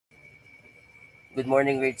Good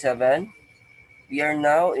morning, grade 7. We are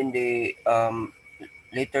now in the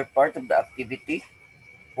later part of the activity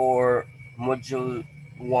for Module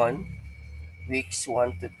 1, weeks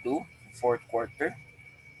 1 to 2, fourth quarter.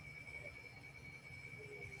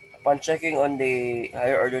 Upon checking on the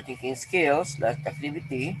higher order thinking skills, last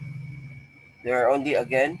activity, there are only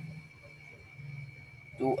again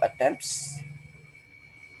 2 attempts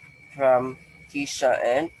from Keisha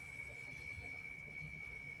and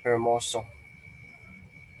Hermoso.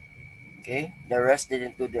 Okay, the rest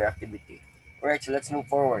didn't do their activity. Alright, so let's move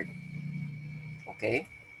forward. Okay,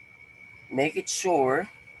 make it sure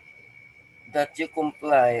that you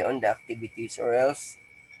comply on the activities or else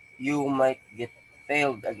you might get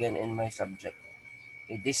failed again in my subject.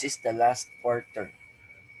 Okay, this is the last quarter.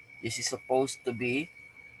 This is supposed to be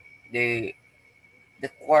the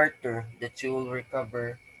quarter that you will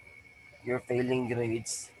recover your failing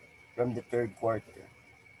grades from the third quarter.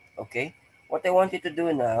 Okay? What I want you to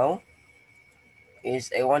do now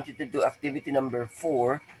is I want you to do activity number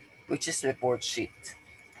 4, which is report sheet.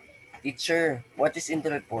 Teacher, what is in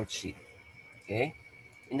the report sheet? Okay?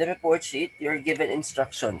 In the report sheet, you're given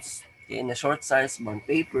instructions. Okay? In a short size bond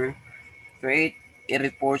paper, create a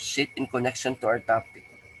report sheet in connection to our topic.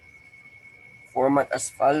 Format as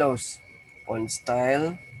follows. Font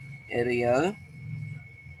style, Arial,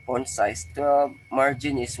 font size 12,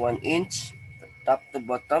 margin is 1 inch, top to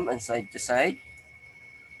bottom and side to side.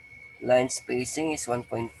 Line spacing is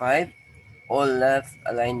 1.5, all left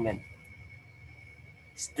alignment.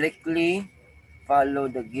 Strictly follow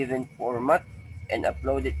the given format and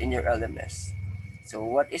upload it in your LMS. So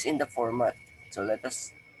what is in the format? So let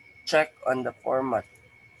us check on the format.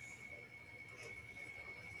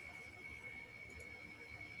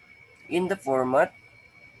 In the format,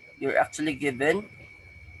 you're actually given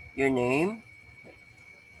your name,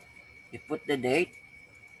 you put the date.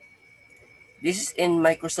 This is in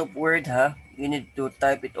Microsoft Word, ha? You need to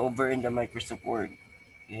type it over in the Microsoft Word.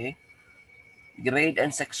 Okay? Grade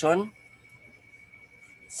and section,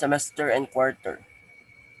 semester and quarter.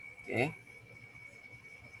 Okay?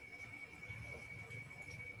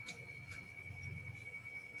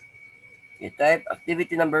 You type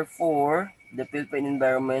activity number 4, the Philippine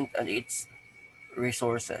environment and its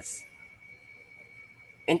resources.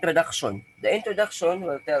 Introduction. The introduction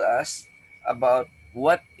will tell us about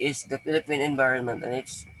what is the Philippine environment and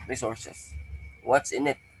its resources. What's in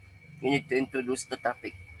it? You need to introduce the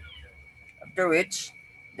topic. After which,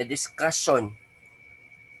 the discussion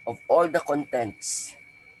of all the contents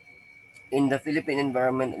in the Philippine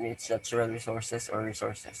environment and its natural resources or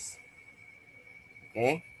resources.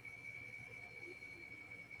 Okay?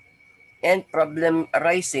 And problem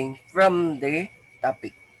arising from the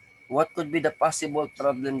topic. What could be the possible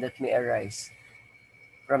problem that may arise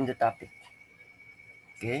from the topic?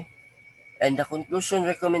 Okay? And the conclusion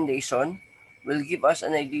recommendation will give us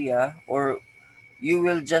an idea, or you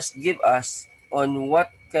will just give us on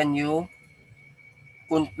what can you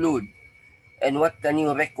conclude and what can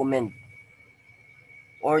you recommend,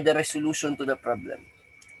 or the resolution to the problem.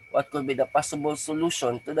 What could be the possible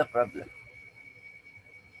solution to the problem?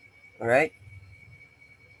 Alright?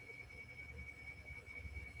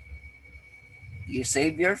 You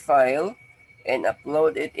save your file and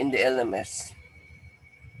upload it in the LMS.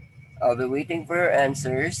 I'll be waiting for your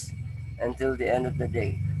answers until the end of the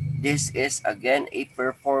day. This is again a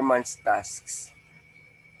performance tasks.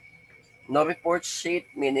 No report sheet,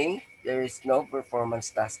 meaning there is no performance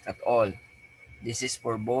task at all. This is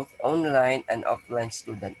for both online and offline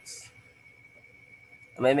students.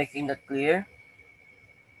 Am I making that clear?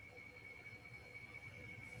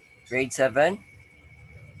 Grade 7?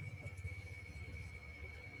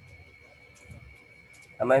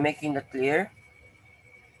 Am I making that clear?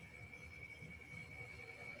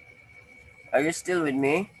 Are you still with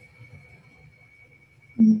me?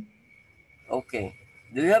 Okay.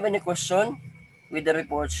 Do you have any question with the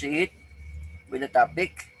report sheet, with the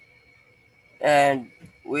topic, and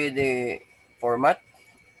with the format?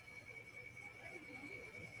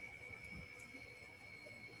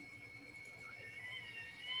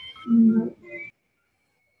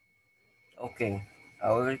 Okay.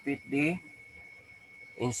 I will repeat the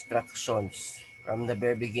instructions from the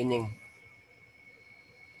very beginning.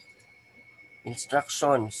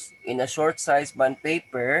 Instructions. In a short size bond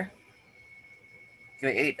paper,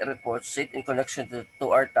 create a report sheet in connection to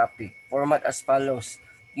our topic. Format as follows.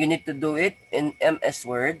 You need to do it in MS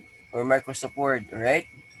Word or Microsoft Word, right?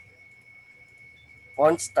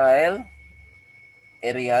 Font style,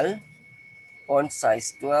 Arial. Font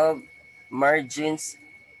size 12. Margins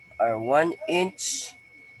are 1 inch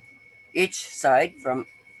each side from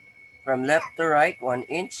left to right, 1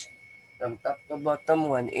 inch. From top to bottom,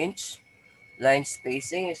 1 inch. Line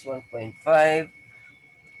spacing is 1.5.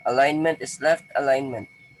 Alignment is left alignment.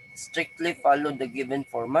 Strictly follow the given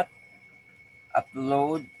format.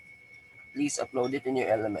 Upload. Please upload it in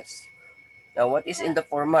your LMS. Now, what is in the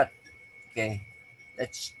format? Okay,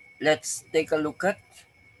 let's take a look at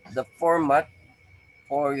the format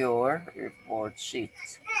for your report sheet.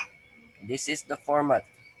 This is the format.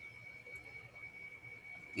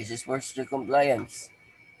 This is for strict compliance.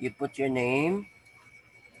 You put your name,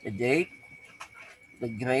 the date, the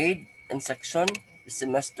grade and section, the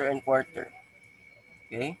semester and quarter.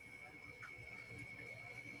 Okay.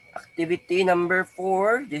 Activity number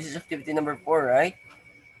 4. This is activity number 4, right?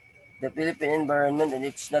 The Philippine environment and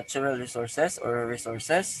its natural resources or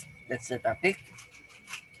resources. That's the topic.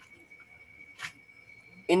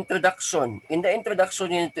 Introduction. In the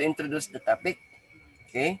introduction, you need to introduce the topic.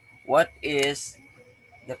 Okay. What is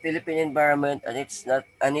the Philippine environment and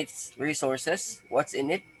its resources? What's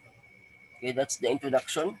in it? Okay, that's the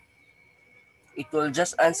introduction. It will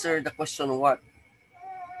just answer the question what.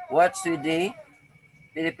 What's with the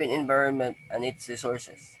Philippine environment and its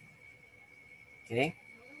resources? Okay.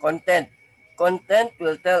 Content. Content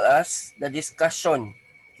will tell us the discussion.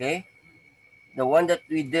 Okay. The one that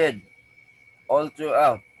we did all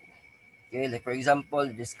throughout. Okay. Like for example,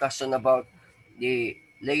 discussion about the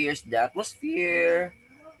layers, the atmosphere,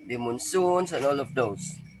 the monsoons, and all of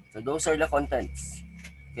those. So those are the contents.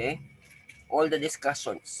 Okay. All the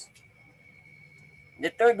discussions. The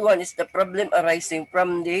third one is the problem arising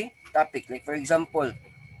from the topic. Like for example,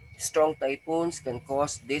 strong typhoons can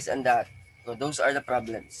cause this and that. So those are the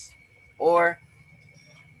problems. Or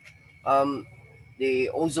um, the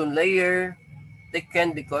ozone layer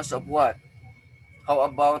thickened because of what? How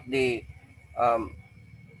about the um,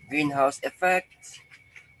 greenhouse effect,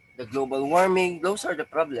 the global warming? Those are the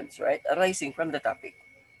problems, right? Arising from the topic.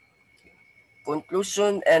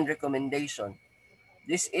 Conclusion and recommendation.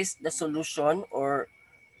 This is the solution or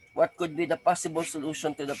what could be the possible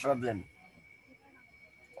solution to the problem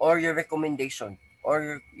or your recommendation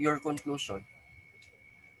or your conclusion.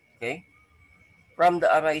 Okay? From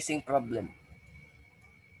the arising problem.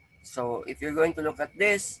 So if you're going to look at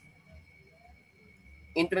this,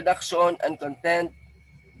 introduction and content,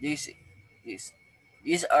 these, these,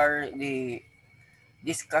 these are the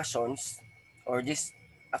discussions or this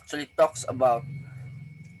actually talks about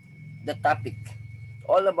the topic.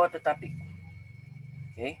 All about the topic.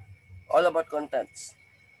 Okay? All about contents.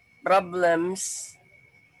 Problems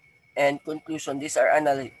and conclusion, these are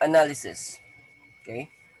analysis. Okay?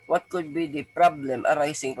 What could be the problem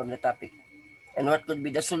arising from the topic? And what could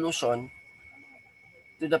be the solution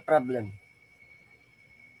to the problem?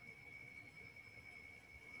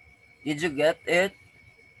 Did you get it?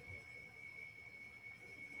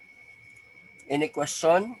 Any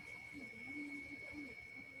question?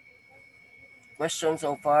 Question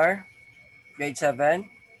so far? Grade 7?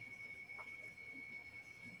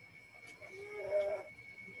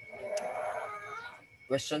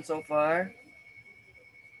 Question so far?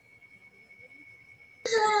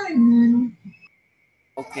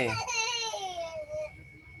 Okay.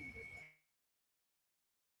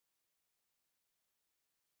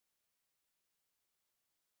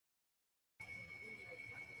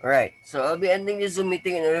 Alright. So I'll be ending this Zoom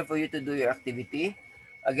meeting in order for you to do your activity.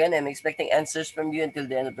 Again, I'm expecting answers from you until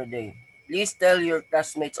the end of the day. Please tell your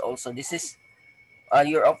classmates also. This is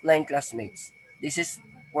your offline classmates. This is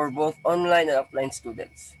for both online and offline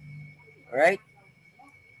students. Alright?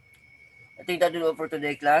 I think that will all for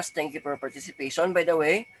today, class. Thank you for participation. By the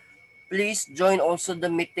way, please join also the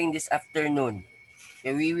meeting this afternoon.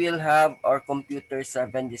 Okay, we will have our computer 7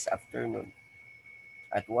 this afternoon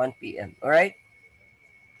at 1 p.m. Alright?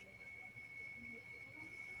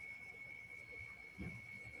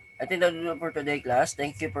 I think that will all for today, class.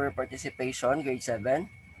 Thank you for your participation, grade 7.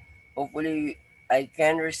 Hopefully, I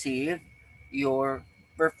can receive your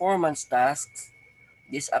performance tasks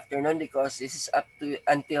this afternoon because this is up to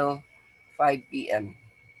until 5 p.m.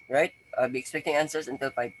 Right? I'll be expecting answers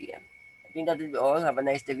until 5 p.m. I think that will be all. Have a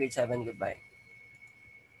nice day, grade 7. Goodbye.